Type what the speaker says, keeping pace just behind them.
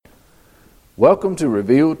Welcome to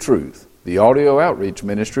Revealed Truth, the audio outreach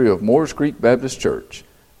ministry of Moores Creek Baptist Church.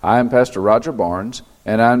 I am Pastor Roger Barnes,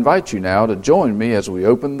 and I invite you now to join me as we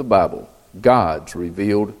open the Bible, God's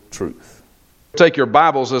Revealed Truth. Take your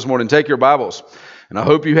Bibles this morning. Take your Bibles. And I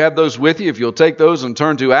hope you have those with you. If you'll take those and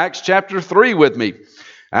turn to Acts chapter 3 with me.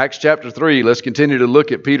 Acts chapter 3. Let's continue to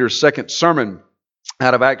look at Peter's second sermon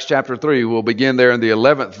out of Acts chapter 3. We'll begin there in the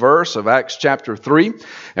 11th verse of Acts chapter 3.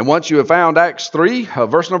 And once you have found Acts 3,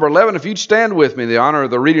 verse number 11, if you'd stand with me in the honor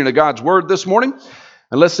of the reading of God's Word this morning,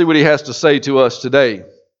 and let's see what He has to say to us today. It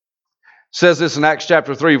says this in Acts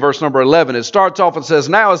chapter 3, verse number 11. It starts off and says,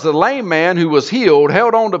 "Now as the lame man who was healed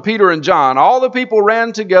held on to Peter and John, all the people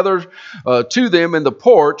ran together to them in the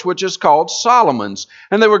porch, which is called Solomon's,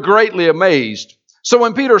 and they were greatly amazed. So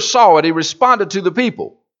when Peter saw it, he responded to the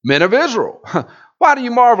people, 'Men of Israel, why do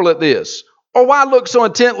you marvel at this? Or why look so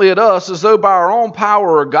intently at us as though by our own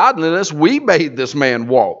power or godliness we made this man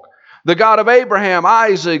walk? The God of Abraham,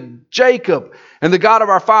 Isaac, Jacob, and the God of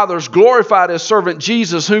our fathers glorified His servant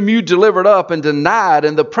Jesus, whom you delivered up and denied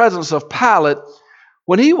in the presence of Pilate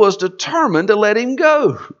when he was determined to let him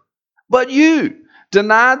go. But you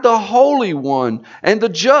denied the Holy One and the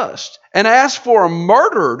just, and asked for a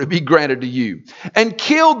murderer to be granted to you, and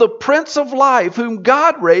killed the Prince of Life, whom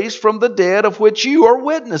God raised from the dead, of which you are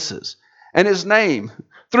witnesses. And His name,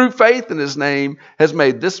 through faith in His name, has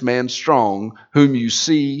made this man strong, whom you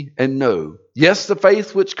see and know. Yes, the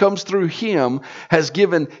faith which comes through Him has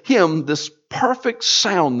given Him this perfect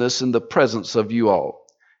soundness in the presence of you all.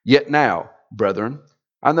 Yet now, brethren,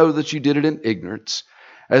 I know that you did it in ignorance,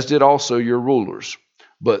 as did also your rulers.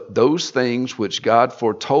 But those things which God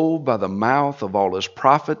foretold by the mouth of all His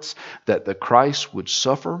prophets, that the Christ would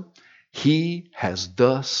suffer, He has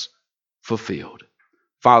thus fulfilled."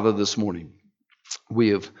 Father, this morning, we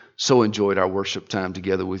have so enjoyed our worship time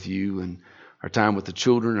together with you and our time with the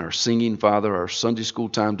children, our singing, Father, our Sunday school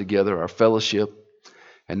time together, our fellowship.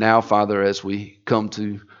 And now, Father, as we come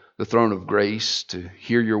to the throne of grace to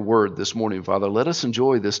hear your word this morning, Father, let us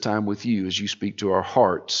enjoy this time with you as you speak to our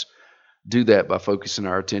hearts. Do that by focusing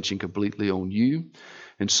our attention completely on you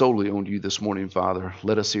and solely on you this morning, Father.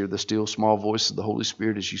 Let us hear the still small voice of the Holy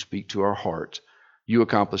Spirit as you speak to our heart. You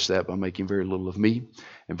accomplish that by making very little of me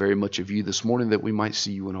and very much of you this morning, that we might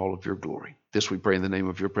see you in all of your glory. This we pray in the name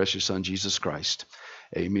of your precious Son, Jesus Christ.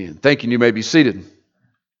 Amen. Thank you, and you may be seated.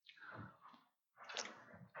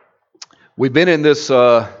 We've been in this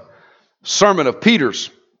sermon of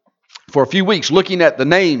Peter's for a few weeks, looking at the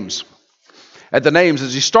names.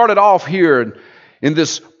 As he started off here in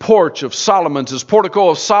this porch of Solomon's, this portico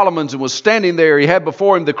of Solomon's, and was standing there. He had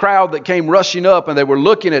before him the crowd that came rushing up, and they were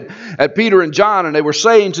looking at Peter and John, and they were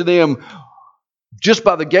saying to them, just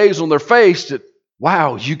by the gaze on their face, that,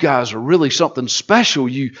 "Wow, you guys are really something special.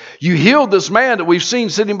 You healed this man that we've seen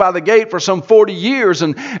sitting by the gate for some 40 years.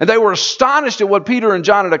 And they were astonished at what Peter and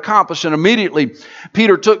John had accomplished. And immediately,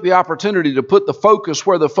 Peter took the opportunity to put the focus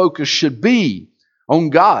where the focus should be,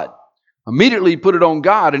 on God. Immediately put it on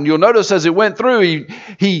God. And you'll notice as it went through,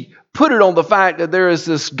 he put it on the fact that there is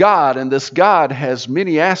this God, and this God has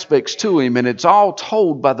many aspects to Him, and it's all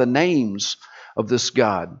told by the names of this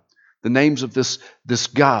God. The names of this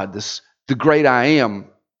God, the great I Am.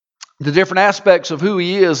 The different aspects of who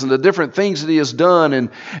He is and the different things that He has done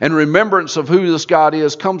and remembrance of who this God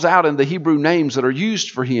is comes out in the Hebrew names that are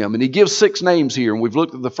used for Him. And He gives 6 names here, and we've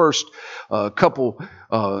looked at the first couple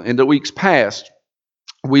in the weeks past.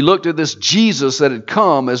 We looked at this Jesus that had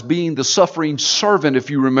come as being the suffering servant,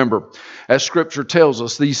 if you remember, as Scripture tells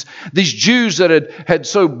us. These Jews that had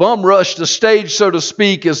so bum rushed the stage, so to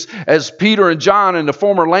speak, as Peter and John and the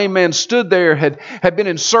former lame man stood there, had been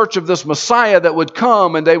in search of this Messiah that would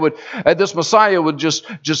come, and this Messiah would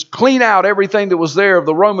just clean out everything that was there of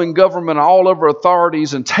the Roman government, all over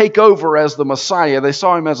authorities, and take over as the Messiah. They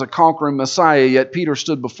saw Him as a conquering Messiah, yet Peter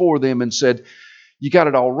stood before them and said, "You got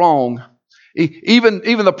it all wrong. Even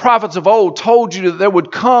the prophets of old told you that there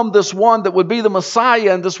would come this one that would be the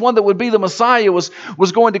Messiah, and this one that would be the Messiah was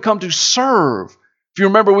going to come to serve." If you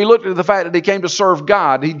remember, we looked at the fact that He came to serve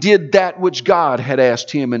God. He did that which God had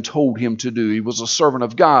asked Him and told Him to do. He was a servant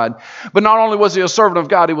of God. But not only was He a servant of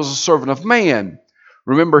God, He was a servant of man.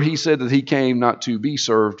 Remember, He said that He came not to be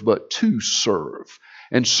served, but to serve.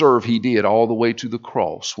 And serve He did all the way to the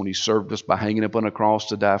cross, when He served us by hanging up on a cross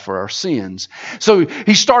to die for our sins. So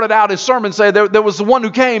He started out His sermon saying there was the one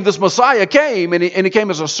who came, this Messiah came, and he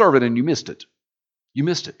came as a servant, and you missed it. You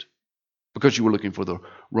missed it because you were looking for the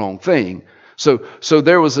wrong thing. So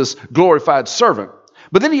there was this glorified servant.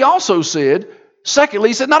 But then He also said, secondly,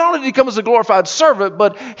 He said not only did He come as a glorified servant,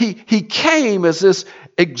 but He came as this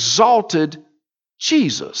exalted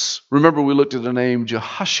Jesus. Remember, we looked at the name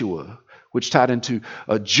Jehoshua, which tied into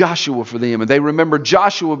Joshua for them. And they remember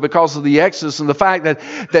Joshua because of the Exodus and the fact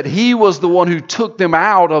that he was the one who took them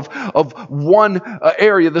out of one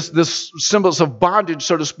area, this semblance of bondage,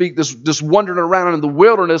 so to speak, this wandering around in the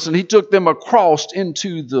wilderness, and he took them across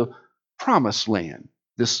into the promised land,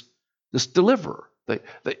 this deliverer.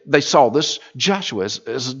 They saw this Joshua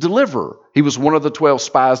as a deliverer. He was one of the 12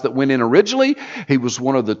 spies that went in originally. He was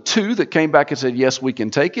one of the 2 that came back and said, yes, we can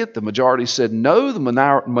take it. The majority said no. The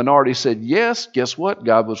minority said yes. Guess what?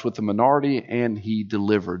 God was with the minority, and he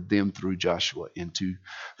delivered them through Joshua into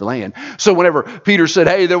the land. So whenever Peter said,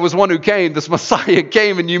 hey, there was one who came, this Messiah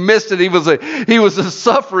came, and you missed it. He was a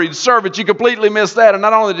suffering servant. You completely missed that. And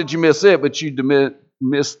not only did you miss it, but you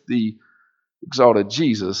missed the exalted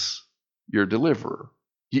Jesus, your deliverer.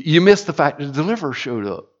 You missed the fact that the deliverer showed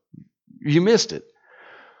up. You missed it.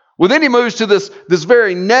 Well, then he moves to this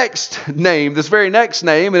very next name,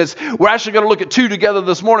 and we're actually going to look at 2 together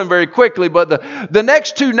this morning very quickly, but the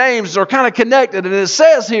next 2 names are kind of connected, and it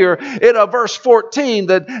says here in verse 14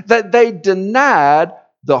 that they denied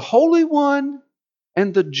the Holy One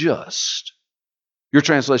and the just. Your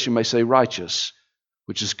translation may say righteous,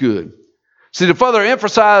 which is good. See, to further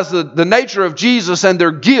emphasize the nature of Jesus and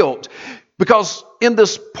their guilt, because in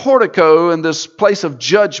this portico, in this place of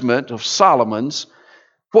judgment of Solomon's,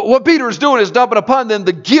 what Peter is doing is dumping upon them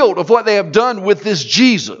the guilt of what they have done with this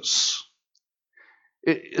Jesus.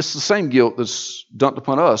 It's the same guilt that's dumped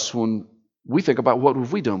upon us when we think about what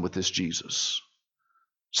have we done with this Jesus.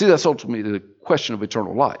 See, that's ultimately the question of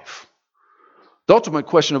eternal life. The ultimate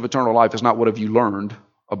question of eternal life is not what have you learned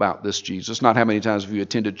about this Jesus, not how many times have you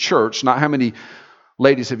attended church, not how many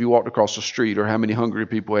ladies have you walked across the street, or how many hungry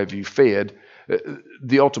people have you fed.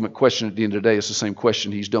 The ultimate question at the end of the day is the same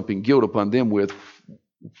question he's dumping guilt upon them with.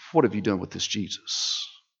 What have you done with this Jesus?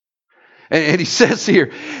 And he says here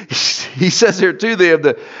to them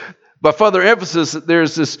that by further emphasis that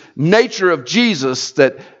there's this nature of Jesus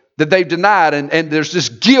that they've denied, and there's this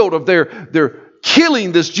guilt of their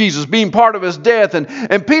killing this Jesus, being part of his death.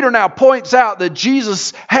 And Peter now points out that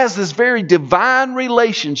Jesus has this very divine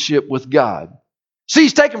relationship with God. See,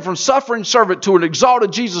 he's taken from suffering servant to an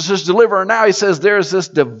exalted Jesus, his deliverer. And now he says there's this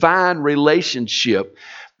divine relationship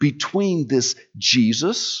between this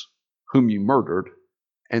Jesus, whom you murdered,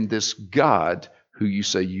 and this God who you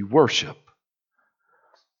say you worship.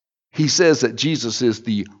 He says that Jesus is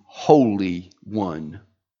the Holy One.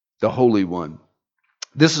 The Holy One.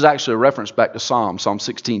 This is actually a reference back to Psalm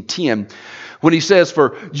 16:10, when he says,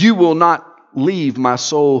 for you will not leave my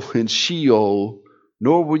soul in Sheol,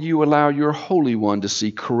 nor will you allow your Holy One to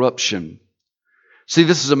see corruption. See,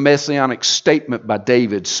 this is a messianic statement by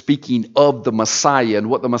David speaking of the Messiah and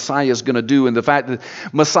what the Messiah is going to do, and the fact that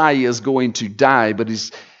Messiah is going to die, but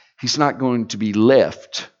he's not going to be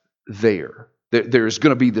left there. There's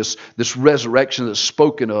going to be this resurrection that's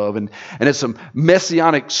spoken of, and it's a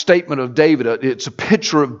messianic statement of David. It's a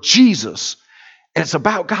picture of Jesus, and it's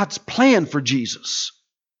about God's plan for Jesus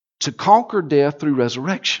to conquer death through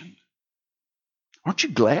resurrection. Aren't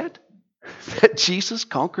you glad that Jesus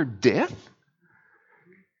conquered death?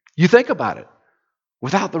 You think about it.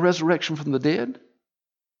 Without the resurrection from the dead,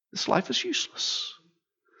 this life is useless.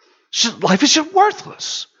 Life is just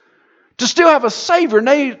worthless. To still have a Savior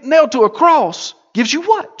nailed to a cross gives you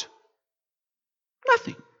what?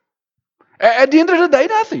 Nothing. At the end of the day,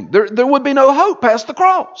 nothing. There would be no hope past the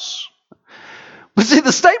cross. But see,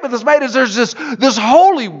 the statement that's made is there's this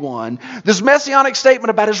Holy One, this messianic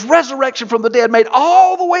statement about his resurrection from the dead made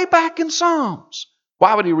all the way back in Psalms.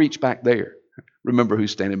 Why would he reach back there? Remember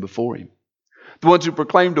who's standing before him. The ones who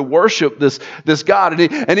proclaimed to worship this God.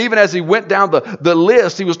 And even as he went down the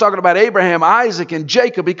list, he was talking about Abraham, Isaac, and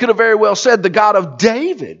Jacob. He could have very well said the God of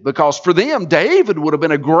David, because for them, David would have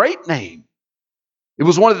been a great name. It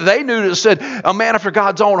was one that they knew that said, a man after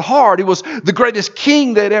God's own heart. He was the greatest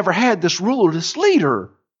king they'd ever had, this ruler, this leader.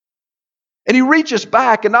 And he reaches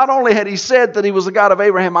back, and not only had he said that he was the God of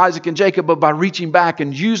Abraham, Isaac, and Jacob, but by reaching back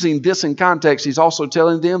and using this in context, he's also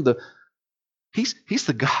telling them that he's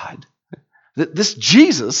the God. This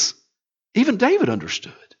Jesus, even David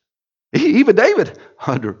understood. Even David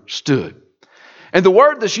understood. And the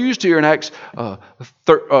word that's used here in Acts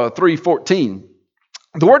 3:14,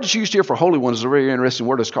 the word that's used here for Holy One is a very interesting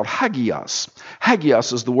word. It's called hagios.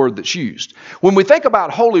 Hagios is the word that's used. When we think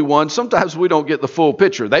about Holy One, sometimes we don't get the full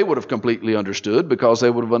picture. They would have completely understood because they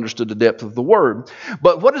would have understood the depth of the word.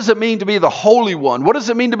 But what does it mean to be the Holy One? What does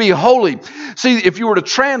it mean to be holy? See, if you were to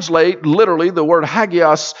translate literally the word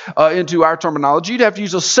hagios into our terminology, you'd have to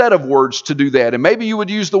use a set of words to do that. And maybe you would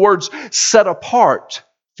use the words set apart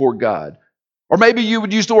for God. Or maybe you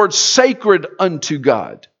would use the word sacred unto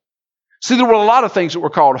God. See, there were a lot of things that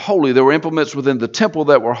were called holy. There were implements within the temple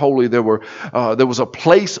that were holy. There was a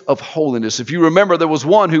place of holiness. If you remember, there was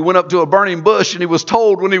one who went up to a burning bush and he was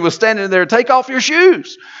told when he was standing there, take off your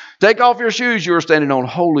shoes. Take off your shoes. You are standing on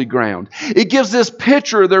holy ground. It gives this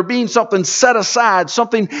picture of there being something set aside,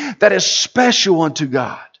 something that is special unto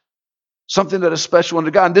God. Something that is special unto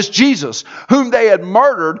God. And this Jesus, whom they had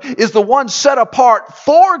murdered, is the one set apart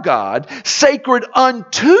for God, sacred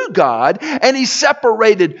unto God, and he's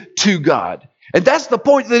separated to God. And that's the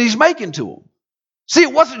point that he's making to them. See,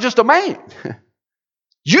 it wasn't just a man.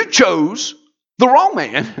 You chose the wrong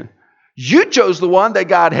man. You chose the one that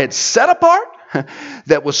God had set apart,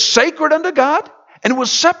 that was sacred unto God, and was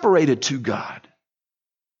separated to God.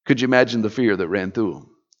 Could you imagine the fear that ran through him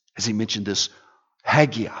as he mentioned this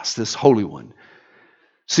Hagios, this Holy One?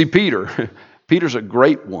 See, Peter's a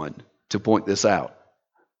great one to point this out.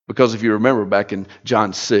 Because if you remember back in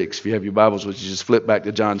John 6, if you have your Bibles, would you just flip back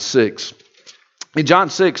to John 6. In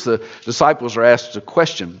John 6, the disciples are asked a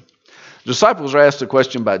question. The disciples are asked a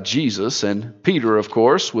question by Jesus, and Peter, of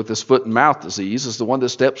course, with his foot and mouth disease, is the one that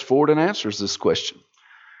steps forward and answers this question.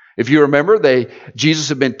 If you remember, Jesus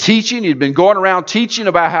had been teaching. He'd been going around teaching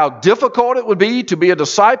about how difficult it would be to be a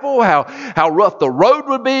disciple, how rough the road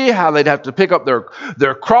would be, how they'd have to pick up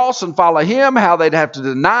their cross and follow him, how they'd have to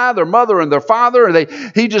deny their mother and their father.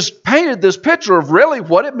 And he just painted this picture of really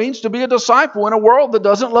what it means to be a disciple in a world that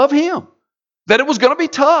doesn't love him. That it was going to be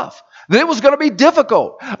tough. That it was going to be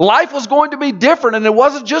difficult. Life was going to be different, and it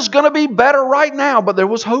wasn't just going to be better right now, but there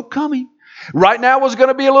was hope coming. Right now was going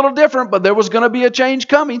to be a little different, but there was going to be a change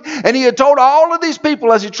coming. And he had told all of these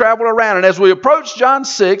people as he traveled around. And as we approach John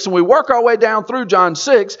 6 and we work our way down through John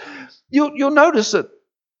 6, you'll notice that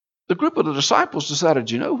the group of the disciples decided,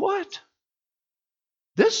 you know what?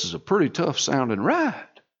 This is a pretty tough sounding ride.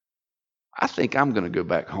 I think I'm going to go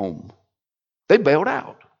back home. They bailed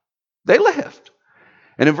out. They left.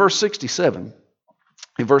 And in verse 67,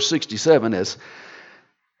 as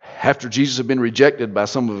after Jesus had been rejected by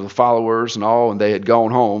some of the followers and all, and they had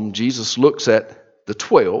gone home, Jesus looks at the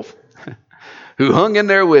 12 who hung in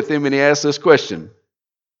there with him, and he asks this question: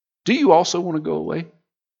 do you also want to go away? Have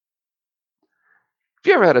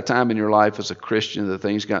you ever had a time in your life as a Christian that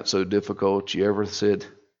things got so difficult, you ever said,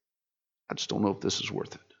 I just don't know if this is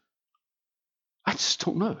worth it? I just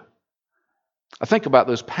don't know. I think about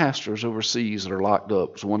those pastors overseas that are locked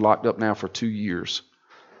up. There's one locked up now for 2 years.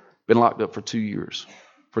 Been locked up for 2 years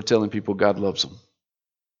for telling people God loves them.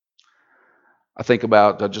 I think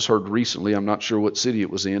about, I just heard recently, I'm not sure what city it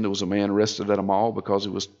was in, there was a man arrested at a mall because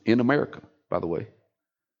it was in America, by the way,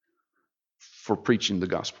 for preaching the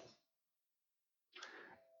gospel.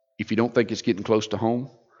 If you don't think it's getting close to home,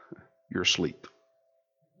 you're asleep.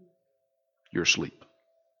 You're asleep.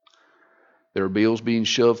 There are bills being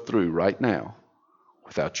shoved through right now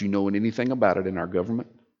without you knowing anything about it in our government,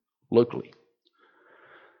 locally,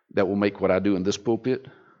 that will make what I do in this pulpit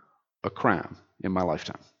a crime in my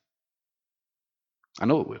lifetime. I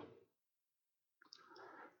know it will.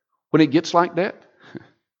 When it gets like that,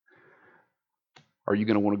 are you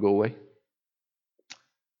going to want to go away?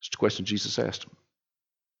 It's the question Jesus asked him.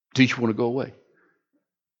 Do you want to go away?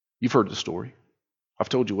 You've heard the story. I've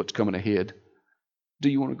told you what's coming ahead. Do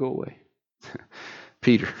you want to go away?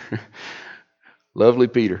 Peter, lovely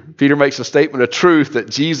Peter. Peter makes a statement of truth that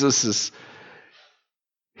Jesus is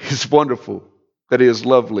wonderful, that he is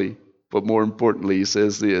lovely, but more importantly, he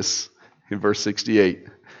says this in verse 68.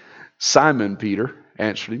 Simon Peter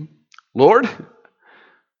answered him, Lord,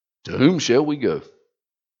 to whom shall we go?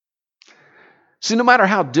 See, no matter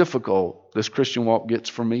how difficult this Christian walk gets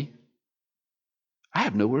for me, I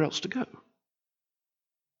have nowhere else to go.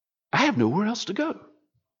 I have nowhere else to go.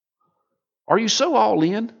 Are you so all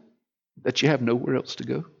in that you have nowhere else to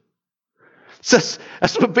go? So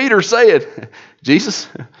that's what Peter's saying. Jesus,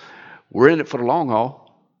 we're in it for the long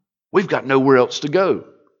haul. We've got nowhere else to go.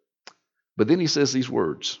 But then he says these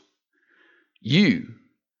words. You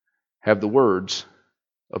have the words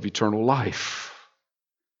of eternal life.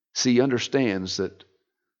 See, he understands that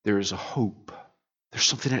there is a hope. There's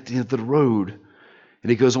something at the end of the road. And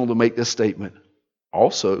he goes on to make this statement.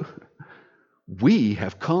 Also, we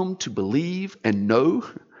have come to believe and know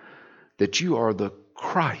that you are the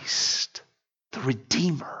Christ, the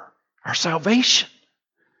Redeemer, our salvation.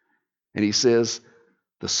 And he says,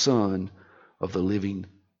 the Son of the living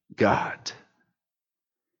God.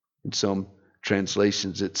 In some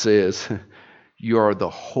translations it says, you are the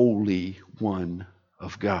Holy One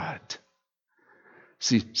of God.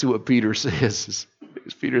 See what Peter says.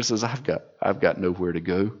 Peter says, I've got nowhere to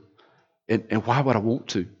go. And why would I want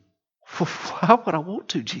to? Why would I want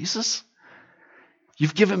to, Jesus?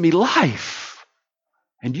 You've given me life.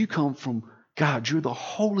 And you come from God. You're the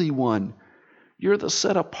Holy One. You're the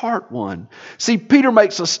set apart one. See, Peter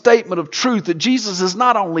makes a statement of truth that Jesus is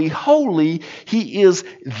not only holy, he is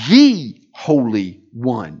the Holy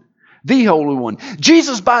One. The Holy One.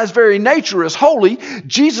 Jesus, by his very nature, is holy.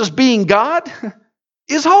 Jesus, being God,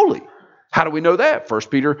 is holy. How do we know that? 1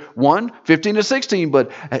 Peter 1, 15 to 16.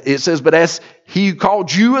 But it says, but as he who called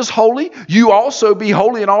you is holy, you also be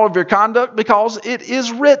holy in all of your conduct, because it is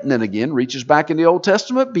written. And again, reaches back in the Old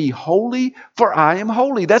Testament, be holy, for I am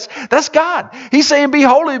holy. That's God. He's saying be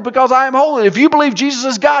holy because I am holy. If you believe Jesus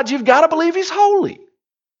is God, you've got to believe he's holy.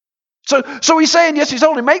 So he's saying, yes, he's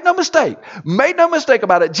holy. Make no mistake. Make no mistake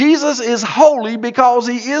about it. Jesus is holy because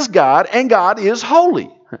he is God, and God is holy.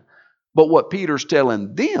 But what Peter's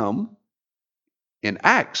telling them in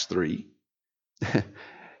Acts 3,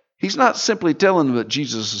 he's not simply telling them that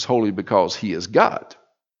Jesus is holy because he is God.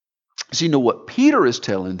 So you know what Peter is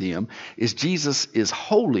telling them is Jesus is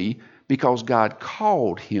holy because God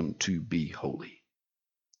called him to be holy.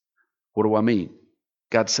 What do I mean?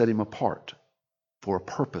 God set him apart for a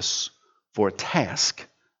purpose, for a task.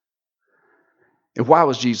 And why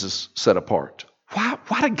was Jesus set apart? Why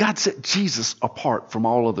did God set Jesus apart from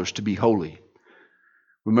all others to be holy?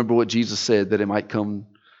 Remember what Jesus said, that he might come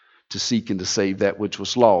to seek and to save that which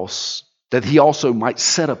was lost, that he also might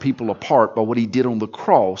set a people apart by what he did on the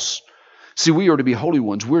cross. See, we are to be holy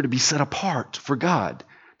ones. We're to be set apart for God.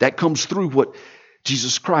 That comes through what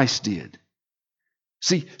Jesus Christ did.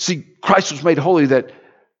 See, Christ was made holy that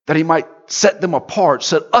he might set them apart,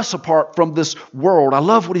 set us apart from this world. I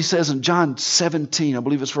love what he says in John 17, I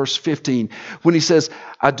believe it's verse 15, when he says,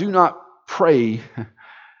 I do not pray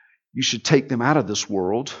you should take them out of this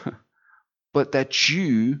world, but that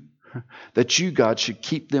you, God, should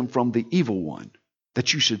keep them from the evil one,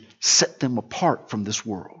 that you should set them apart from this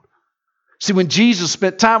world. See, when Jesus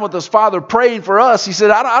spent time with his Father praying for us, he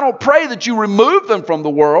said, I don't pray that you remove them from the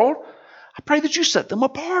world. I pray that you set them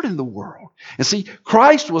apart in the world. And see,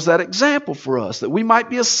 Christ was that example for us, that we might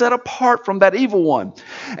be set apart from that evil one.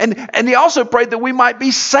 And he also prayed that we might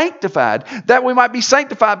be sanctified,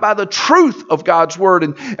 by the truth of God's word.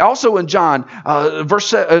 And also in John,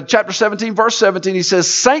 chapter 17, verse 17, he says,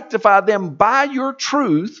 sanctify them by your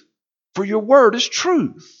truth, for your word is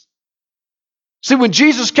truth. See, when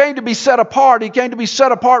Jesus came to be set apart, he came to be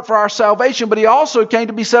set apart for our salvation, but he also came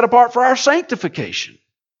to be set apart for our sanctification.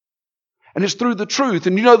 And it's through the truth.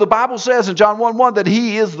 And you know, the Bible says in John 1:1 that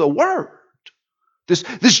he is the Word.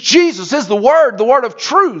 This Jesus is the Word of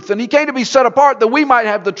truth. And he came to be set apart that we might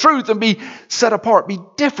have the truth and be set apart, be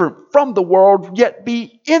different from the world, yet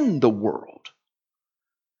be in the world.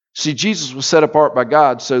 See, Jesus was set apart by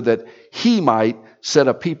God so that he might set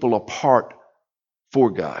a people apart for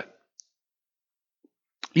God.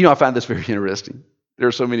 You know, I find this very interesting. There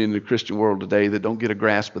are so many in the Christian world today that don't get a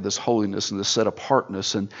grasp of this holiness and this set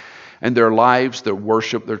apartness and their lives, their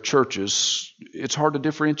worship, their churches. It's hard to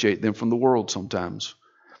differentiate them from the world sometimes.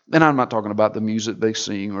 And I'm not talking about the music they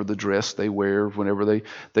sing or the dress they wear whenever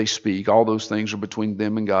they speak. All those things are between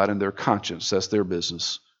them and God and their conscience. That's their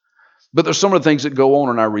business. But there's some of the things that go on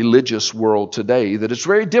in our religious world today that it's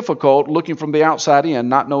very difficult looking from the outside in,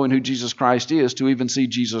 not knowing who Jesus Christ is, to even see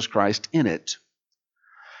Jesus Christ in it.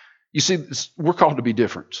 You see, we're called to be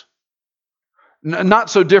different. Not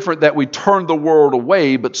so different that we turn the world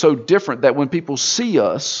away, but so different that when people see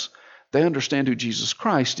us, they understand who Jesus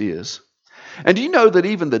Christ is. And do you know that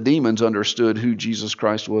even the demons understood who Jesus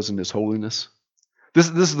Christ was in his holiness? This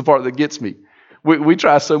is the part that gets me. We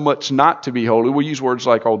try so much not to be holy. We use words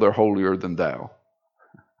like, oh, they're holier than thou.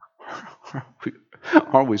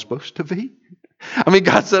 Aren't we supposed to be? I mean,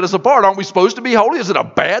 God set us apart. Aren't we supposed to be holy? Is it a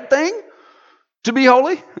bad thing to be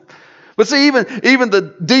holy? But see, even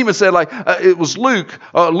the demon said, like, it was Luke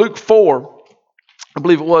 4, I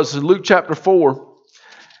believe it was, in Luke chapter 4,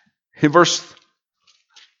 in verse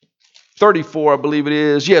 34, I believe it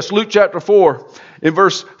is. Yes, Luke chapter 4, in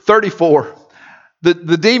verse 34.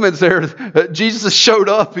 The demons there, Jesus showed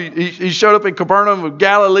up. He showed up in Capernaum of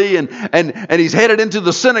Galilee, and he's headed into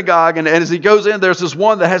the synagogue. And as he goes in, there's this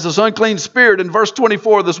one that has this unclean spirit. In verse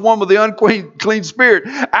 24, this one with the unclean spirit,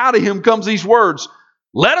 out of him comes these words,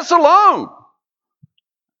 let us alone.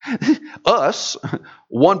 Us,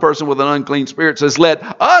 one person with an unclean spirit says, let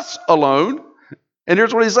us alone. And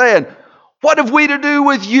here's what he's saying. What have we to do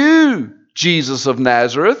with you, Jesus of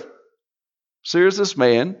Nazareth? So here's this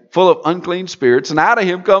man full of unclean spirits, and out of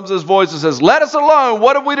him comes this voice that says, let us alone.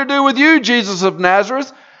 What have we to do with you, Jesus of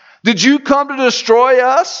Nazareth? Did you come to destroy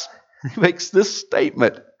us? He makes this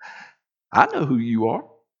statement. I know who you are.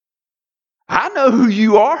 I know who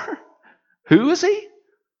you are. Who is he?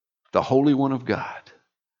 The Holy One of God.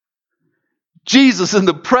 Jesus in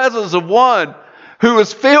the presence of one who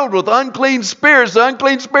was filled with unclean spirits. The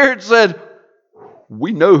unclean spirit said,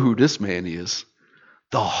 we know who this man is.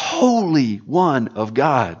 The Holy One of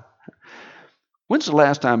God. When's the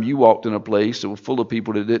last time you walked in a place that was full of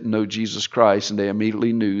people that didn't know Jesus Christ and they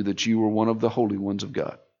immediately knew that you were one of the holy ones of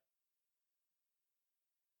God?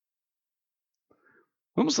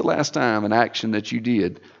 When was the last time an action that you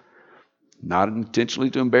did, not intentionally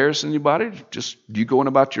to embarrass anybody, just you going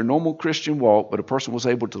about your normal Christian walk, but a person was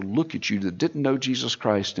able to look at you that didn't know Jesus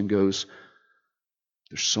Christ and goes,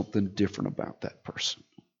 there's something different about that person.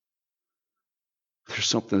 There's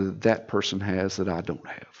something that that person has that I don't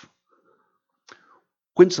have.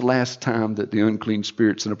 When's the last time that the unclean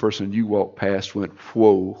spirits in a person you walked past went,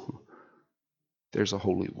 whoa, there's a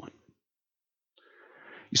holy one?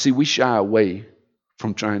 You see, we shy away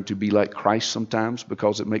from trying to be like Christ sometimes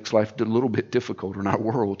because it makes life a little bit difficult in our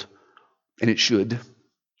world, and it should.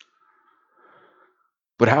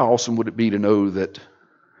 But how awesome would it be to know that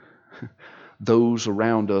those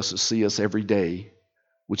around us that see us every day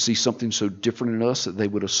would see something so different in us that they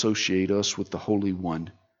would associate us with the Holy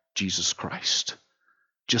One, Jesus Christ,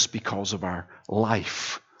 just because of our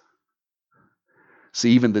life.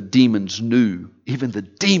 See, even the demons knew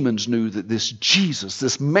that this Jesus,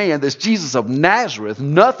 this man, this Jesus of Nazareth,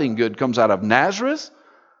 nothing good comes out of Nazareth.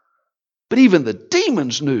 But even the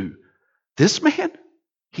demons knew this man,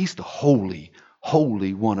 he's the Holy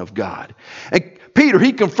One of God. And Peter,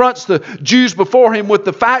 he confronts the Jews before him with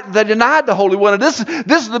the fact that they denied the Holy One. And this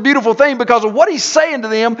is the beautiful thing, because of what he's saying to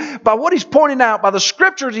them, by what he's pointing out, by the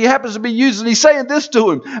scriptures he happens to be using. He's saying this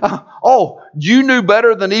to him. You knew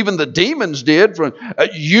better than even the demons did.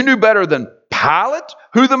 You knew better than Pilate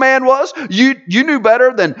who the man was. You knew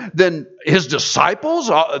better than his disciples,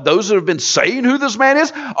 those that have been saying who this man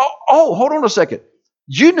is. Hold on a second.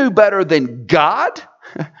 You knew better than God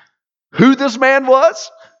who this man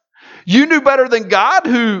was? You knew better than God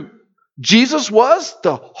who Jesus was,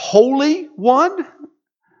 the Holy One?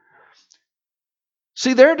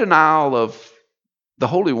 See, their denial of the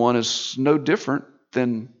Holy One is no different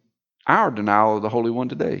than our denial of the Holy One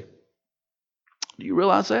today. Do you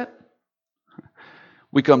realize that?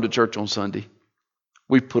 We come to church on Sunday.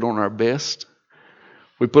 We put on our best.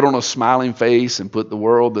 We put on a smiling face and put the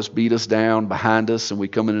world that's beat us down behind us, and we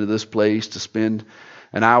come into this place to spend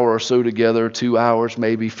an hour or so together, 2 hours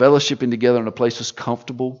maybe, fellowshipping together in a place that's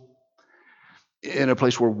comfortable, in a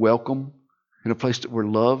place we're welcome, in a place that we're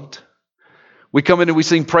loved. We come in and we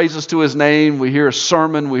sing praises to His name. We hear a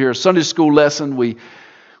sermon. We hear a Sunday school lesson. We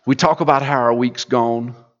talk about how our week's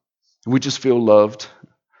gone. And we just feel loved.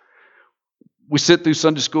 We sit through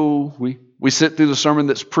Sunday school. We sit through the sermon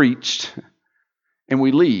that's preached. And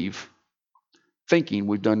we leave thinking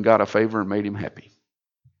we've done God a favor and made Him happy.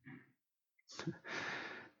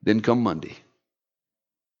 Then come Monday.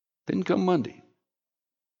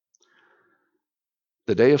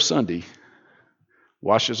 The day of Sunday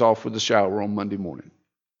washes off with a shower on Monday morning,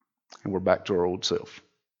 and we're back to our old self.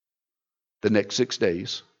 The next 6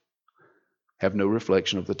 days have no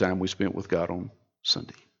reflection of the time we spent with God on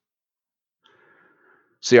Sunday.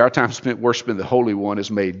 See, our time spent worshiping the Holy One has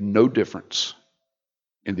made no difference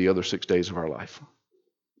in the other 6 days of our life.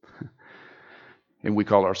 And we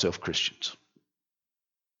call ourselves Christians.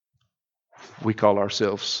 We call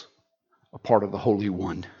ourselves a part of the Holy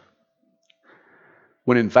One.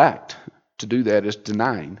 When in fact, to do that is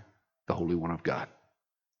denying the Holy One of God.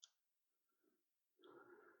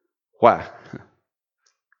 Why?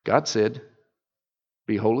 God said,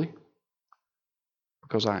 be holy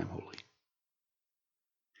because I am holy.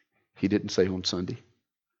 He didn't say on Sunday.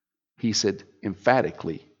 He said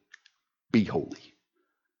emphatically, be holy.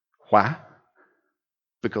 Why?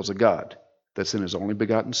 Because a God that sent His only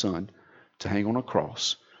begotten Son to hang on a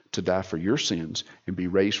cross, to die for your sins and be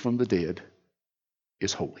raised from the dead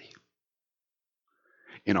is holy.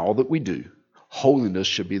 In all that we do, holiness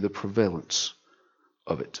should be the prevalence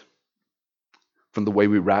of it. From the way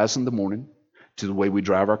we rise in the morning, to the way we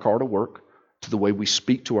drive our car to work, to the way we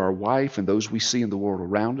speak to our wife and those we see in the world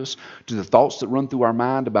around us, to the thoughts that run through our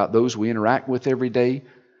mind about those we interact with every day,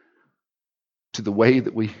 to the way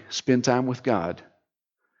that we spend time with God,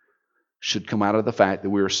 should come out of the fact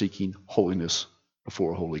that we are seeking holiness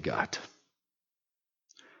before a holy God.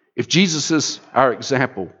 If Jesus is our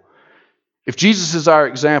example,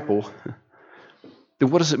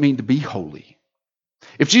 then what does it mean to be holy?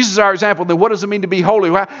 If Jesus is our example, then what does it mean to be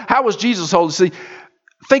holy? How was Jesus holy? See,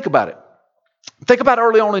 think about it. Think about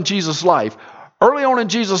early on in Jesus' life. Early on in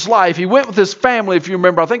Jesus' life, he went with his family, if you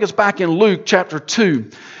remember. I think it's back in Luke chapter 2.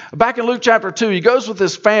 Back in Luke chapter 2, he goes with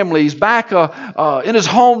his family. He's back in his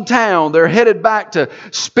hometown. They're headed back to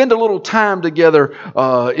spend a little time together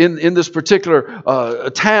in this particular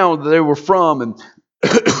town that they were from. And,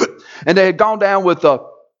 and they had gone down with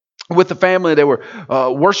the family. They were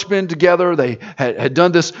worshiping together. They had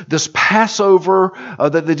done this Passover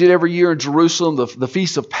that they did every year in Jerusalem, the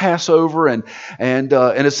Feast of Passover. And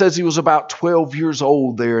it says he was about 12 years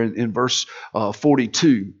old there in verse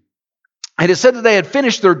 42. And it said that they had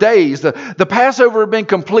finished their days. The Passover had been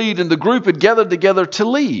complete, and the group had gathered together to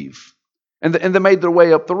leave. And they made their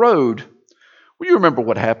way up the road. Well, you remember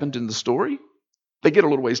what happened in the story. They get a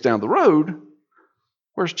little ways down the road.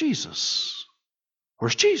 Where's Jesus?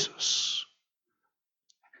 Where's Jesus?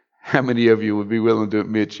 How many of you would be willing to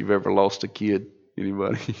admit you've ever lost a kid?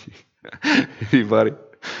 Anybody? Anybody?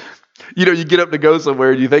 You know, you get up to go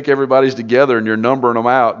somewhere and you think everybody's together and you're numbering them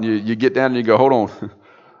out, and you get down and you go, hold on,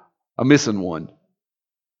 I'm missing one.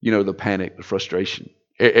 You know, the panic, the frustration.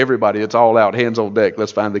 Everybody, it's all out, hands on deck.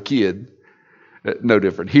 Let's find the kid. No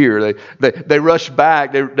different here. They rush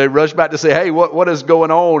back. They rush back to say, hey, what is going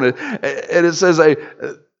on? And it says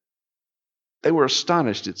they were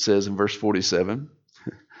astonished, it says in verse 47.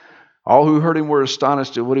 All who heard him were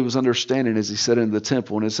astonished at what he was understanding as he sat in the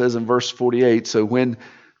temple. And it says in verse 48, so when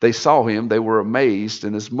they saw him, they were amazed.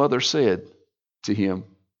 And his mother said to him,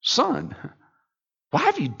 son, why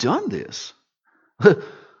have you done this?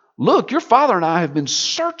 Look, your father and I have been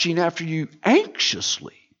searching after you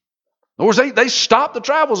anxiously. In other words, they stopped the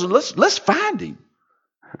travels and let's find him.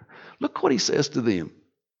 Look what he says to them.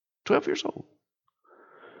 12 years old.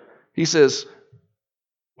 He says,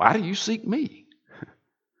 why do you seek me?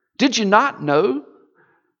 Did you not know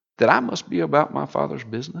that I must be about my Father's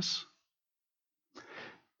business?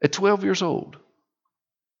 At 12 years old,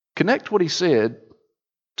 connect what he said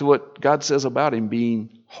to what God says about him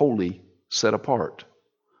being holy, set apart.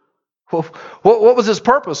 Well, what was his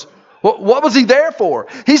purpose? What was he there for?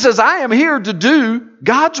 He says, I am here to do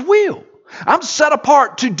God's will. I'm set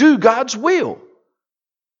apart to do God's will.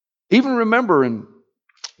 Even remember in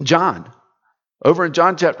John, over in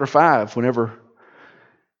John chapter 5, whenever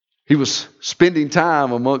he was spending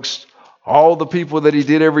time amongst all the people that he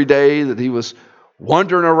did every day, that he was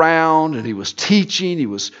wandering around and he was teaching, he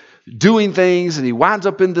was doing things, and he winds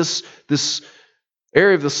up in this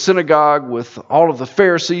area of the synagogue with all of the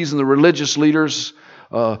Pharisees and the religious leaders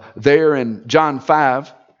there in John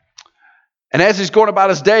 5. And as he's going about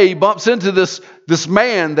his day, he bumps into this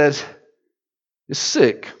man that is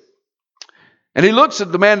sick. And he looks at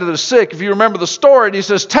the man that is sick, if you remember the story, and he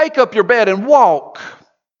says, take up your bed and walk.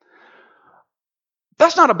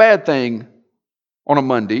 That's not a bad thing on a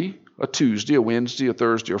Monday, a Tuesday, a Wednesday, a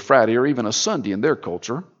Thursday, or Friday, or even a Sunday in their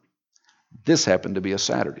culture. This happened to be a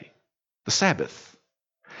Saturday, the Sabbath.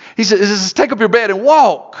 He says, take up your bed and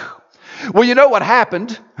walk. Well, you know what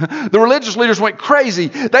happened? The religious leaders went crazy.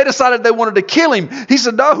 They decided they wanted to kill him. He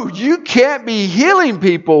said, no, you can't be healing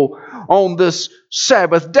people on this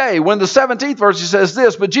Sabbath day. When the 17th verse, he says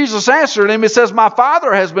this, but Jesus answered him, he says, my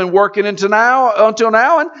Father has been working until now,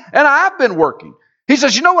 and I've been working. He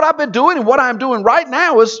says, you know what I've been doing, and what I'm doing right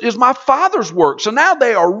now is my Father's work. So now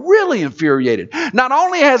they are really infuriated. Not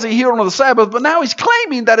only has he healed on the Sabbath, but now he's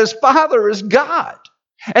claiming that his Father is God.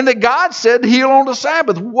 And that God said heal on the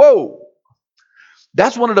Sabbath. Whoa.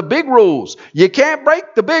 That's one of the big rules. You can't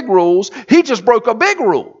break the big rules. He just broke a big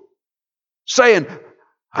rule, saying,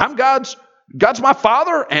 I'm God's my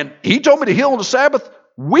Father, and he told me to heal on the Sabbath.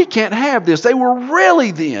 We can't have this. They were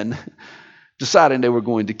really then deciding they were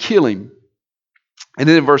going to kill him. And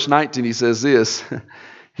then in verse 19, he says this.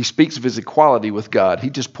 He speaks of his equality with God. He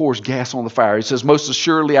just pours gas on the fire. He says, most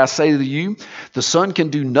assuredly I say to you, the Son can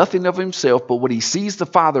do nothing of himself, but what he sees the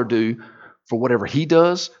Father do, for whatever he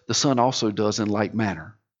does, the Son also does in like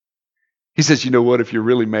manner. He says, you know what? If you're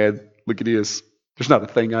really mad, look at this. There's not a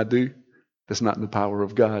thing I do that's not in the power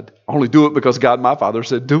of God. I only do it because God, my Father,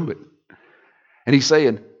 said do it. And he's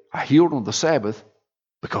saying, I healed on the Sabbath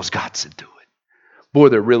because God said do it. Boy,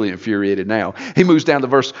 they're really infuriated now. He moves down to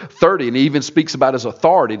verse 30 and he even speaks about his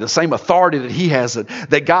authority, the same authority that he has,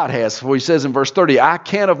 that God has. For he says in verse 30, I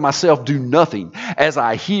can of myself do nothing. As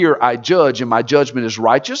I hear, I judge, and my judgment is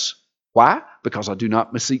righteous. Why? Because I do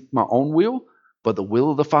not seek my own will, but the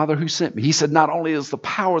will of the Father who sent me. He said, not only is the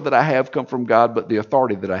power that I have come from God, but the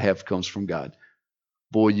authority that I have comes from God.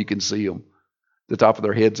 Boy, you can see them. The top of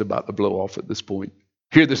their head's about to blow off at this point.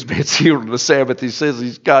 Here this man's healed on the Sabbath. He says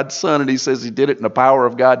he's God's son, and he says he did it in the power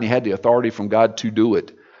of God, and he had the authority from God to do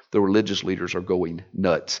it. The religious leaders are going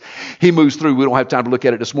nuts. He moves through. We don't have time to look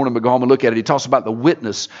at it this morning, but go home and look at it. He talks about the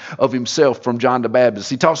witness of himself from John the Baptist.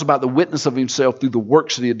 He talks about the witness of himself through the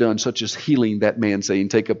works that he had done, such as healing that man, saying,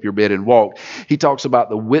 take up your bed and walk. He talks about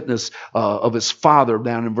the witness of his Father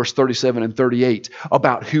down in verse 37 and 38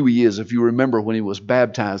 about who he is. If you remember when he was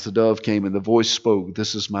baptized, the dove came and the voice spoke,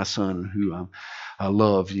 this is my Son who I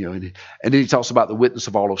love. And then he talks about the witness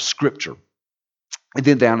of all of Scripture. And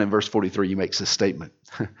then down in verse 43, he makes this statement.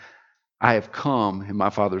 I have come in my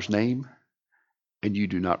Father's name, and you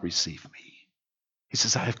do not receive me. He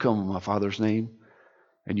says, I have come in my Father's name,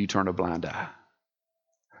 and you turn a blind eye.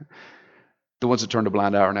 The ones that turned a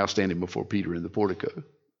blind eye are now standing before Peter in the portico.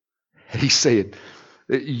 And he's saying,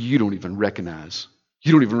 you don't even recognize.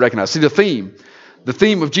 You don't even recognize. See, the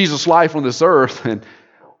theme of Jesus' life on this earth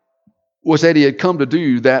was that he had come to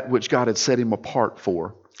do that which God had set him apart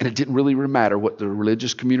for. And it didn't really matter what the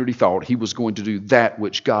religious community thought. He was going to do that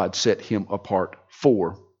which God set him apart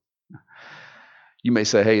for. You may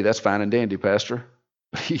say, hey, that's fine and dandy, Pastor.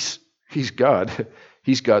 He's God.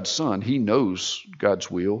 He's God's Son. He knows God's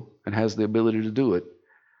will and has the ability to do it.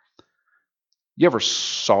 You ever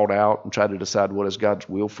sought out and tried to decide what is God's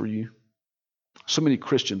will for you? So many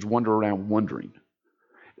Christians wander around wondering.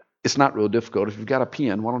 It's not real difficult. If you've got a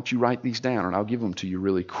pen, why don't you write these down and I'll give them to you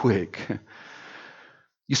really quick.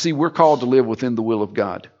 You see, we're called to live within the will of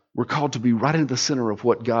God. We're called to be right in the center of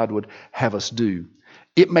what God would have us do.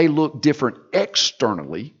 It may look different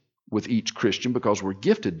externally with each Christian because we're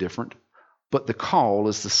gifted different, but the call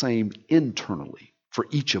is the same internally for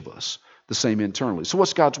each of us, the same internally. So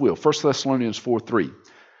what's God's will? 1 Thessalonians 4:3.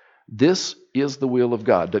 This is the will of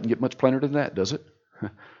God. Doesn't get much plainer than that, does it?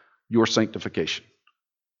 Your sanctification.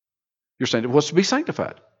 What's to be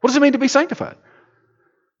sanctified? What does it mean to be sanctified?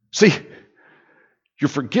 See, you're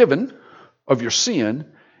forgiven of your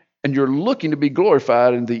sin, and you're looking to be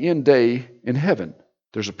glorified in the end day in heaven.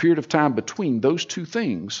 There's a period of time between those two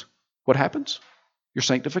things. What happens? Your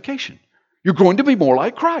sanctification. You're going to be more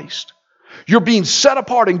like Christ. You're being set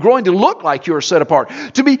apart and growing to look like you're set apart.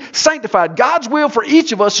 To be sanctified. God's will for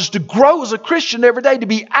each of us is to grow as a Christian every day, to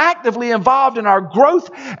be actively involved in our growth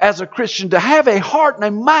as a Christian, to have a heart and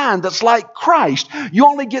a mind that's like Christ. You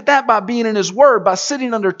only get that by being in His Word, by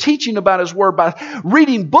sitting under teaching about His Word, by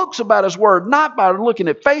reading books about His Word, not by looking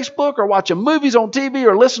at Facebook or watching movies on TV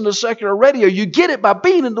or listening to secular radio. You get it by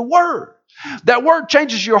being in the Word. That Word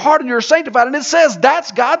changes your heart and you're sanctified, and it says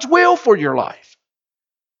that's God's will for your life.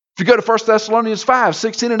 If you go to 1 Thessalonians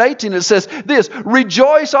 5:16 and 18, it says this,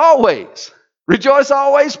 rejoice always. Rejoice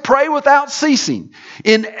always, pray without ceasing.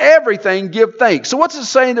 In everything give thanks. So what's it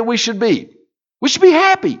saying that we should be? We should be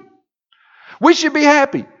happy. We should be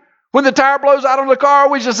happy. When the tire blows out on the car,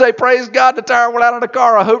 we should say, praise God, the tire went out on the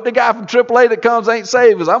car. I hope the guy from AAA that comes ain't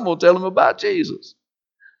saved, because I'm going to tell him about Jesus.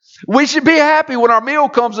 We should be happy when our meal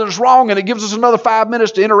comes and it's wrong and it gives us another 5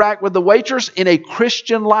 minutes to interact with the waitress in a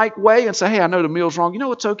Christian-like way and say, hey, I know the meal's wrong. You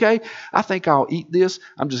know, it's okay. I think I'll eat this.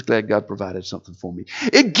 I'm just glad God provided something for me.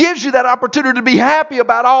 It gives you that opportunity to be happy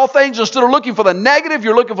about all things instead of looking for the negative.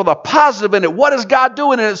 You're looking for the positive in it. What is God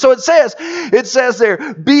doing in it? So it says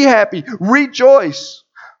there, be happy, rejoice,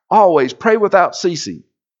 always, pray without ceasing.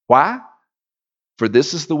 Why? For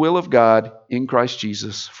this is the will of God in Christ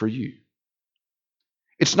Jesus for you.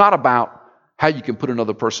 It's not about how you can put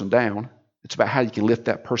another person down. It's about how you can lift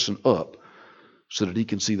that person up so that he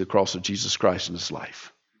can see the cross of Jesus Christ in his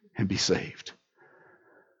life and be saved.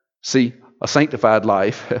 See, a sanctified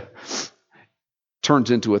life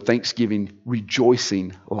turns into a thanksgiving,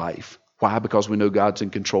 rejoicing life. Why? Because we know God's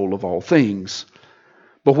in control of all things.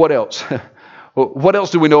 But what else? What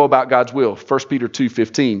else do we know about God's will? 1 Peter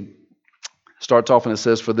 2:15 starts off and it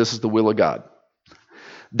says, for this is the will of God,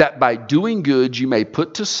 that by doing good you may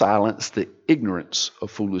put to silence the ignorance of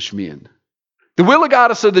foolish men. The will of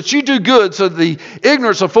God is so that you do good so the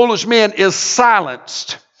ignorance of foolish men is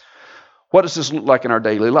silenced. What does this look like in our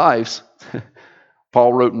daily lives?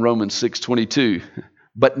 Paul wrote in Romans 6:22,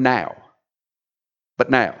 but now,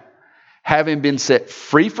 having been set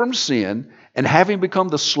free from sin and having become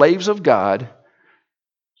the slaves of God,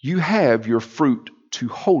 you have your fruit to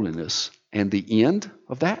holiness, and the end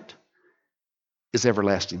of that is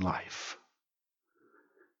everlasting life.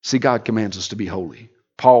 See, God commands us to be holy.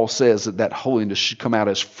 Paul says that holiness should come out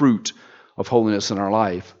as fruit of holiness in our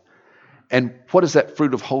life. And what does that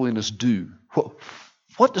fruit of holiness do?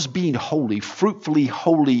 What does being holy, fruitfully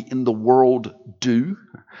holy in the world do?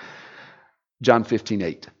 John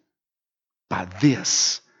 15:8. By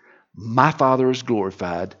this, my Father is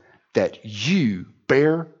glorified, that you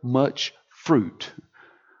bear much fruit,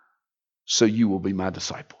 so you will be my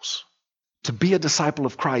disciples. To be a disciple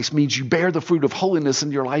of Christ means you bear the fruit of holiness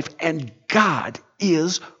in your life and God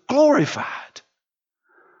is glorified.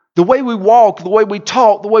 The way we walk, the way we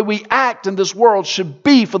talk, the way we act in this world should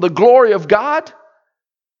be for the glory of God.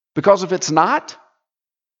 Because if it's not,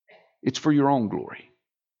 it's for your own glory.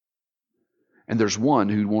 And there's one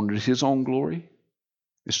who wanted his own glory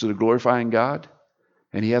instead of glorifying God,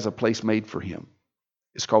 and he has a place made for him.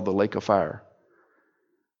 It's called the lake of fire.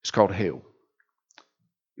 It's called hell.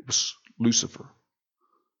 It was Lucifer,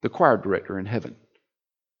 the choir director in heaven,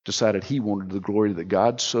 decided he wanted the glory that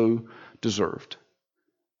God so deserved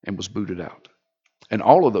and was booted out. And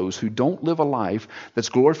all of those who don't live a life that's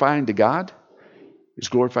glorifying to God is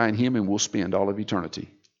glorifying him and will spend all of eternity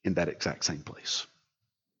in that exact same place.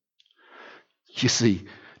 You see,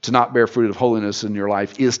 to not bear fruit of holiness in your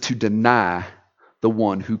life is to deny the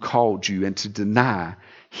one who called you and to deny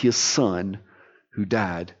his son who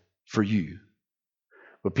died for you.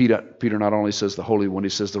 But Peter not only says the Holy One, he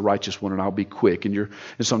says the righteous one, and I'll be quick. In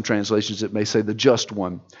some translations it may say the just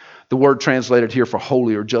one. The word translated here for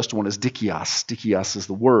holy or just one is dikios. Dikios is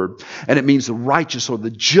the word. And it means the righteous or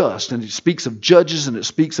the just. And it speaks of judges and it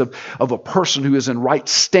speaks of a person who is in right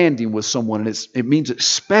standing with someone. And it means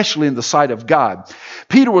especially in the sight of God.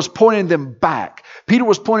 Peter was pointing them back. Peter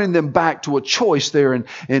was pointing them back to a choice there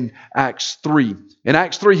in Acts 3. In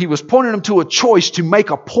Acts 3, he was pointing them to a choice to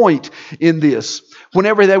make a point in this.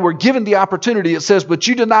 Whenever they were given the opportunity, it says, but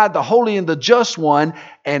you denied the holy and the just one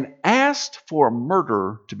and asked for a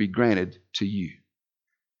murderer to be granted to you.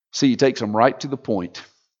 See, he takes them right to the point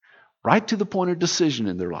of decision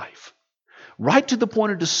in their life. Right to the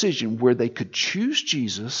point of decision where they could choose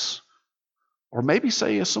Jesus, or maybe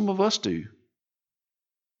say, as some of us do,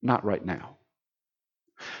 not right now.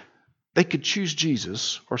 They could choose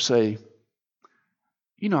Jesus or say,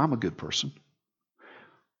 I'm a good person.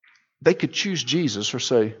 They could choose Jesus or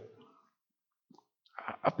say,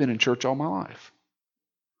 I've been in church all my life.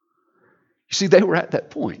 You see, they were at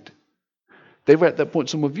that point. They were at that point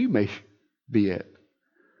some of you may be at.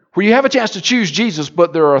 Where you have a chance to choose Jesus,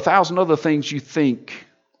 but there are 1,000 other things you think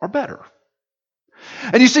are better.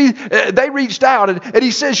 And you see, they reached out and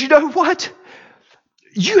he says, you know what?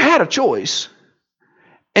 You had a choice.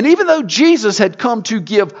 And even though Jesus had come to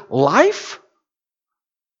give life,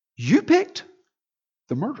 you picked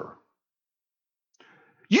the murder.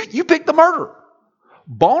 You picked the murder.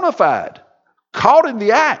 Bona fide, caught in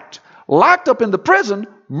the act, locked up in the prison,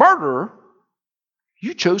 murderer.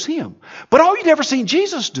 You chose him. But all you'd ever seen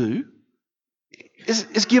Jesus do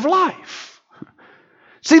is give life.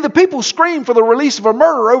 See, the people screamed for the release of a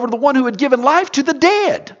murderer over the one who had given life to the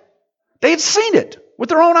dead. They had seen it with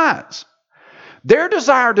their own eyes. Their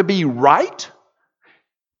desire to be right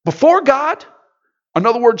before God, in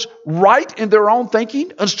other words, right in their own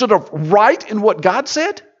thinking instead of right in what God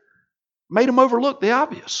said, made them overlook the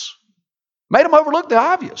obvious. Made them overlook the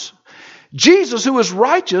obvious. Jesus, who is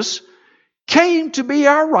righteous, came to be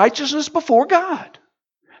our righteousness before God.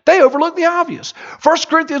 They overlooked the obvious. 1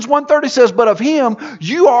 Corinthians 1:30 says, but of him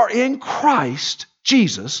you are in Christ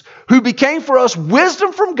Jesus, who became for us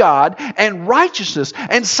wisdom from God and righteousness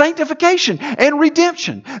and sanctification and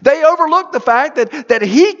redemption. They overlooked the fact that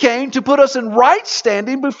he came to put us in right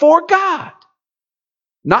standing before God.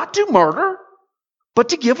 Not to murder, but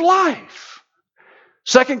to give life.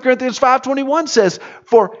 2 Corinthians 5:21 says,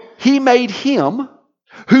 for he made him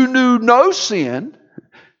who knew no sin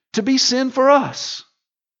to be sin for us,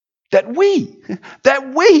 that we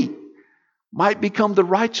might become the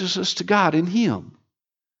righteousness to God in him.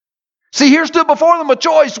 See, here stood before them a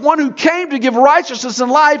choice, one who came to give righteousness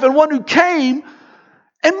and life, and one who came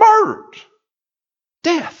and murdered.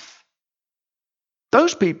 Death.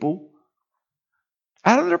 Those people,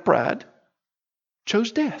 out of their pride,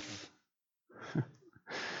 chose death.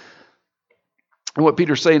 And what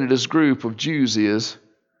Peter's saying to this group of Jews is,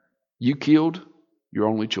 you killed your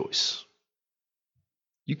only choice.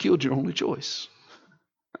 You killed your only choice.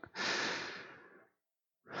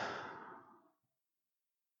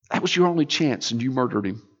 That was your only chance and you murdered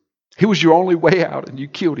him. He was your only way out and you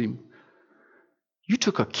killed him. You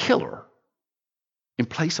took a killer in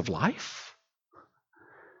place of life.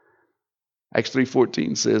 Acts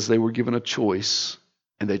 3:14 says they were given a choice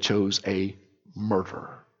and they chose a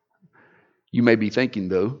murderer. You may be thinking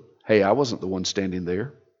though, hey, I wasn't the one standing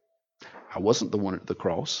there. I wasn't the one at the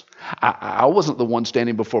cross. I wasn't the one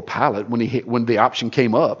standing before Pilate when the option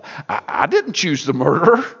came up. I didn't choose the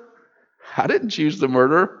murderer. I didn't choose the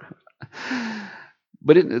murderer.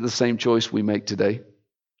 But isn't it the same choice we make today?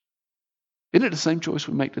 Isn't it the same choice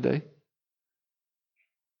we make today?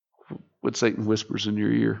 What Satan whispers in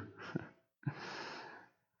your ear.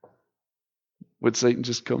 when Satan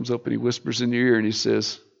just comes up and he whispers in your ear and he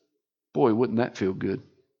says, boy, wouldn't that feel good?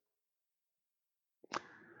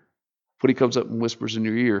 When he comes up and whispers in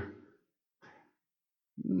your ear,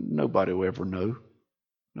 nobody will ever know.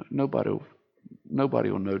 Nobody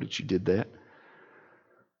will know that you did that.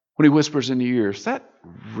 When he whispers in your ear, is that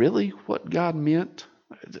really what God meant?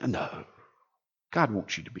 No. God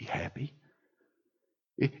wants you to be happy.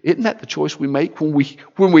 Isn't that the choice we make when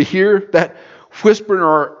we hear that whisper in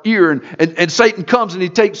our ear and Satan comes and he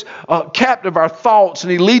takes captive our thoughts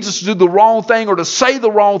and he leads us to do the wrong thing or to say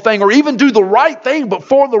the wrong thing or even do the right thing but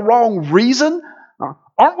for the wrong reason?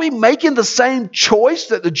 Aren't we making the same choice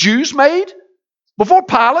that the Jews made before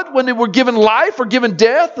Pilate when they were given life or given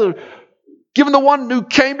death or given the one who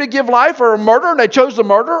came to give life or a murder and they chose the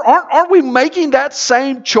murderer? Aren't we making that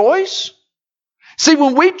same choice? See,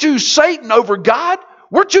 when we choose Satan over God,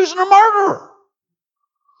 we're choosing a murderer.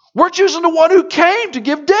 We're choosing the one who came to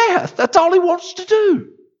give death. That's all he wants to do.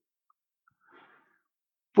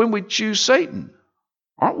 When we choose Satan,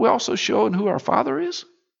 aren't we also showing who our Father is?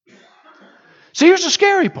 See, here's the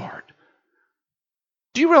scary part.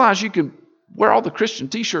 Do you realize you can wear all the Christian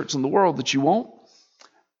t-shirts in the world that you want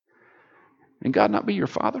and God not be your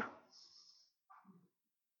Father?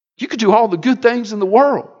 You could do all the good things in the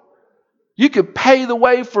world. You could pay the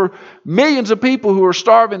way for millions of people who are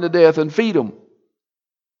starving to death and feed them.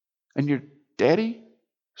 And your daddy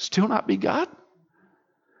still not be God?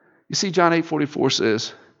 You see, John 8:44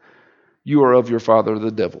 says, you are of your father the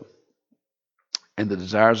devil, and the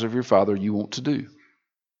desires of your father you want to do. It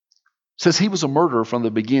says he was a murderer from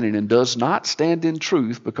the beginning and does not stand in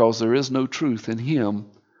truth because there is no truth in him.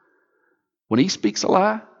 When he speaks a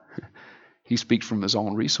lie, he speaks from his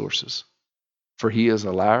own resources, for he is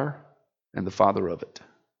a liar and the father of it.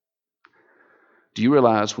 Do you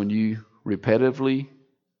realize when you repetitively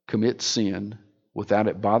commit sin without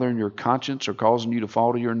it bothering your conscience or causing you to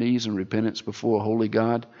fall to your knees in repentance before a holy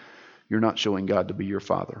God, you're not showing God to be your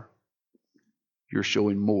Father. You're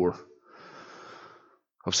showing more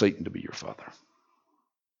of Satan to be your father.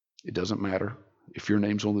 It doesn't matter if your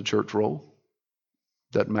name's on the church roll.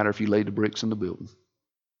 Doesn't matter if you laid the bricks in the building.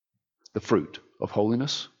 The fruit of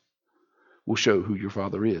holiness will show who your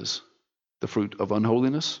Father is. The fruit of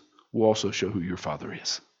unholiness will also show who your Father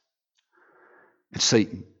is. And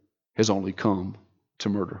Satan has only come to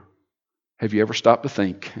murder. Have you ever stopped to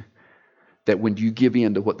think that when you give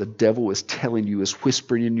in to what the devil is telling you, is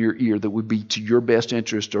whispering in your ear that would be to your best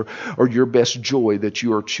interest or your best joy, that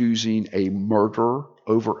you are choosing a murderer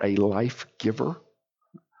over a life giver?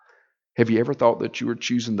 Have you ever thought that you were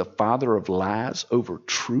choosing the father of lies over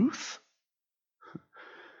truth?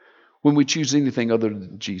 When we choose anything other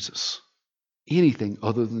than Jesus,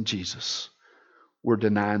 we're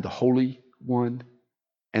denying the Holy One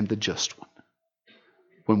and the Just One.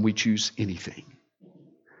 When we choose anything.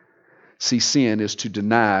 See, sin is to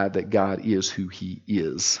deny that God is who He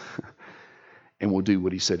is and will do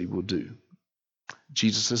what He said He will do.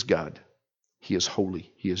 Jesus is God. He is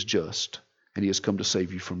holy. He is just. And He has come to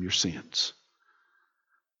save you from your sins.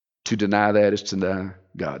 To deny that is to deny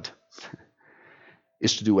God.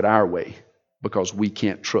 It's to do it our way because we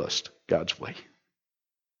can't trust God's way.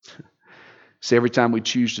 See, every time we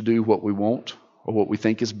choose to do what we want or what we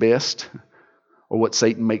think is best or what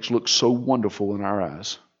Satan makes look so wonderful in our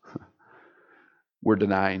eyes, we're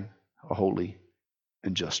denying a holy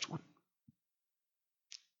and just one.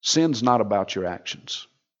 Sin's not about your actions.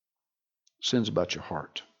 Sin's about your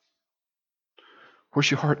heart. Where's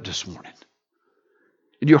your heart this morning?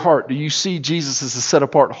 In your heart, do you see Jesus as the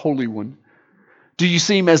set-apart Holy One? Do you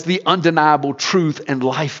see Him as the undeniable truth and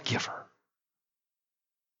life giver?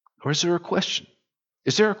 Or is there a question?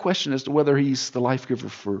 Is there a question as to whether He's the life giver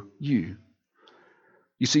for you?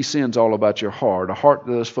 You see, sin's all about your heart. A heart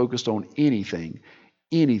that is focused on anything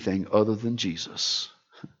other than Jesus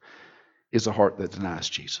is a heart that denies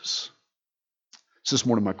Jesus. So this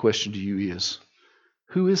morning my question to you is,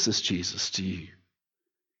 who is this Jesus to you?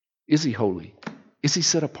 Is He holy? Is He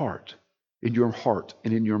set apart in your heart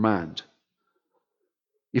and in your mind?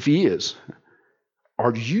 If He is,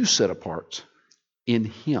 are you set apart in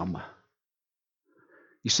Him?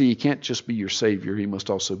 You see, He can't just be your Savior. He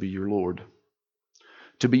must also be your Lord.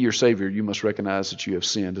 To be your Savior, you must recognize that you have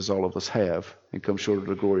sinned, as all of us have, and come short of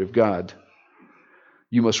the glory of God.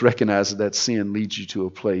 You must recognize that sin leads you to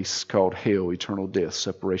a place called hell, eternal death,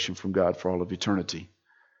 separation from God for all of eternity.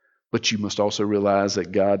 But you must also realize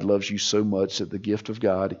that God loves you so much that the gift of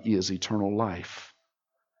God is eternal life.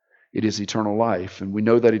 It is eternal life. And we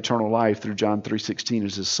know that eternal life through John 3:16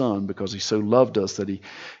 is His Son, because He so loved us that He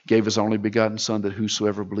gave His only begotten Son, that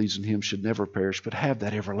whosoever believes in Him should never perish but have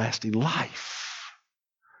that everlasting life.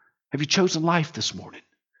 Have you chosen life this morning?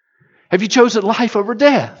 Have you chosen life over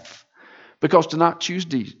death? Because to not choose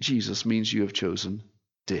Jesus means you have chosen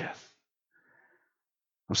death.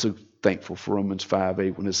 I'm so thankful for Romans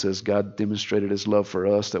 5:8 when it says, God demonstrated his love for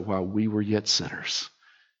us that while we were yet sinners,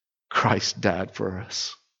 Christ died for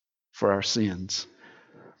us, for our sins.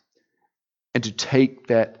 And to take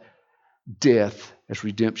that death as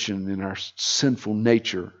redemption in our sinful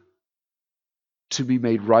nature, to be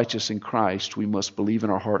made righteous in Christ, we must believe in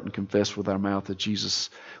our heart and confess with our mouth that Jesus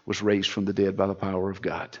was raised from the dead by the power of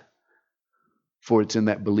God. For it's in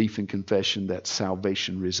that belief and confession that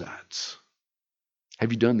salvation resides.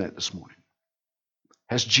 Have you done that this morning?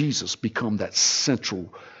 Has Jesus become that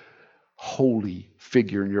central, holy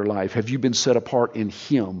figure in your life? Have you been set apart in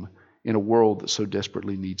him in a world that so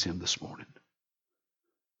desperately needs him this morning?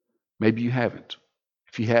 Maybe you haven't.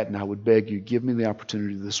 If you hadn't, I would beg you, give me the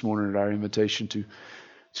opportunity this morning at our invitation to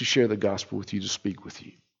share the gospel with you, to speak with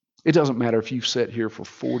you. It doesn't matter if you've sat here for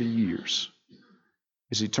 40 years.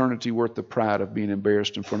 Is eternity worth the pride of being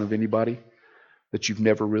embarrassed in front of anybody that you've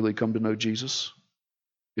never really come to know Jesus?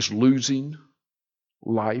 Is losing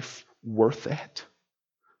life worth that?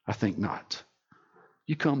 I think not.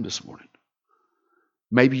 You come this morning.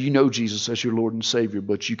 Maybe you know Jesus as your Lord and Savior,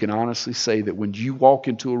 but you can honestly say that when you walk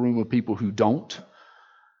into a room of people who don't,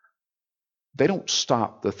 they don't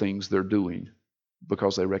stop the things they're doing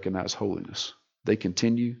because they recognize holiness. They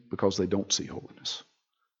continue because they don't see holiness.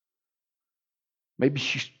 Maybe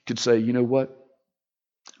you could say, you know what?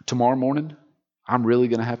 Tomorrow morning, I'm really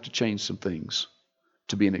going to have to change some things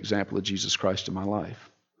to be an example of Jesus Christ in my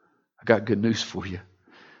life. I got good news for you.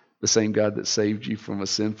 The same God that saved you from a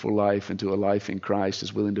sinful life into a life in Christ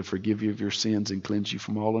is willing to forgive you of your sins and cleanse you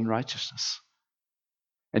from all unrighteousness.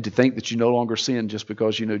 And to think that you no longer sin just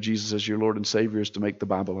because you know Jesus as your Lord and Savior is to make the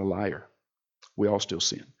Bible a liar. We all still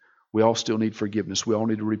sin. We all still need forgiveness. We all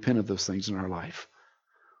need to repent of those things in our life.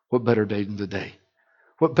 What better day than today?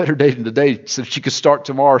 What better day than today so that you could start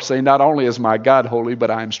tomorrow saying, not only is my God holy,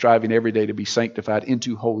 but I am striving every day to be sanctified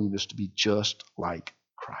into holiness, to be just like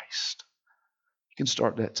Christ. You can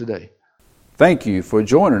start that today. Thank you for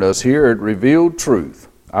joining us here at Revealed Truth.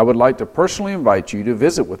 I would like to personally invite you to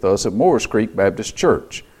visit with us at Morris Creek Baptist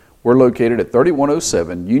Church. We're located at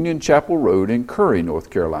 3107 Union Chapel Road in Curry,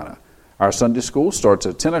 North Carolina. Our Sunday school starts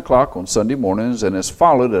at 10 o'clock on Sunday mornings and is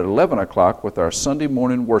followed at 11 o'clock with our Sunday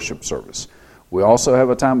morning worship service. We also have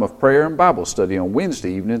a time of prayer and Bible study on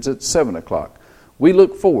Wednesday evenings at 7 o'clock. We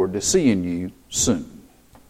look forward to seeing you soon.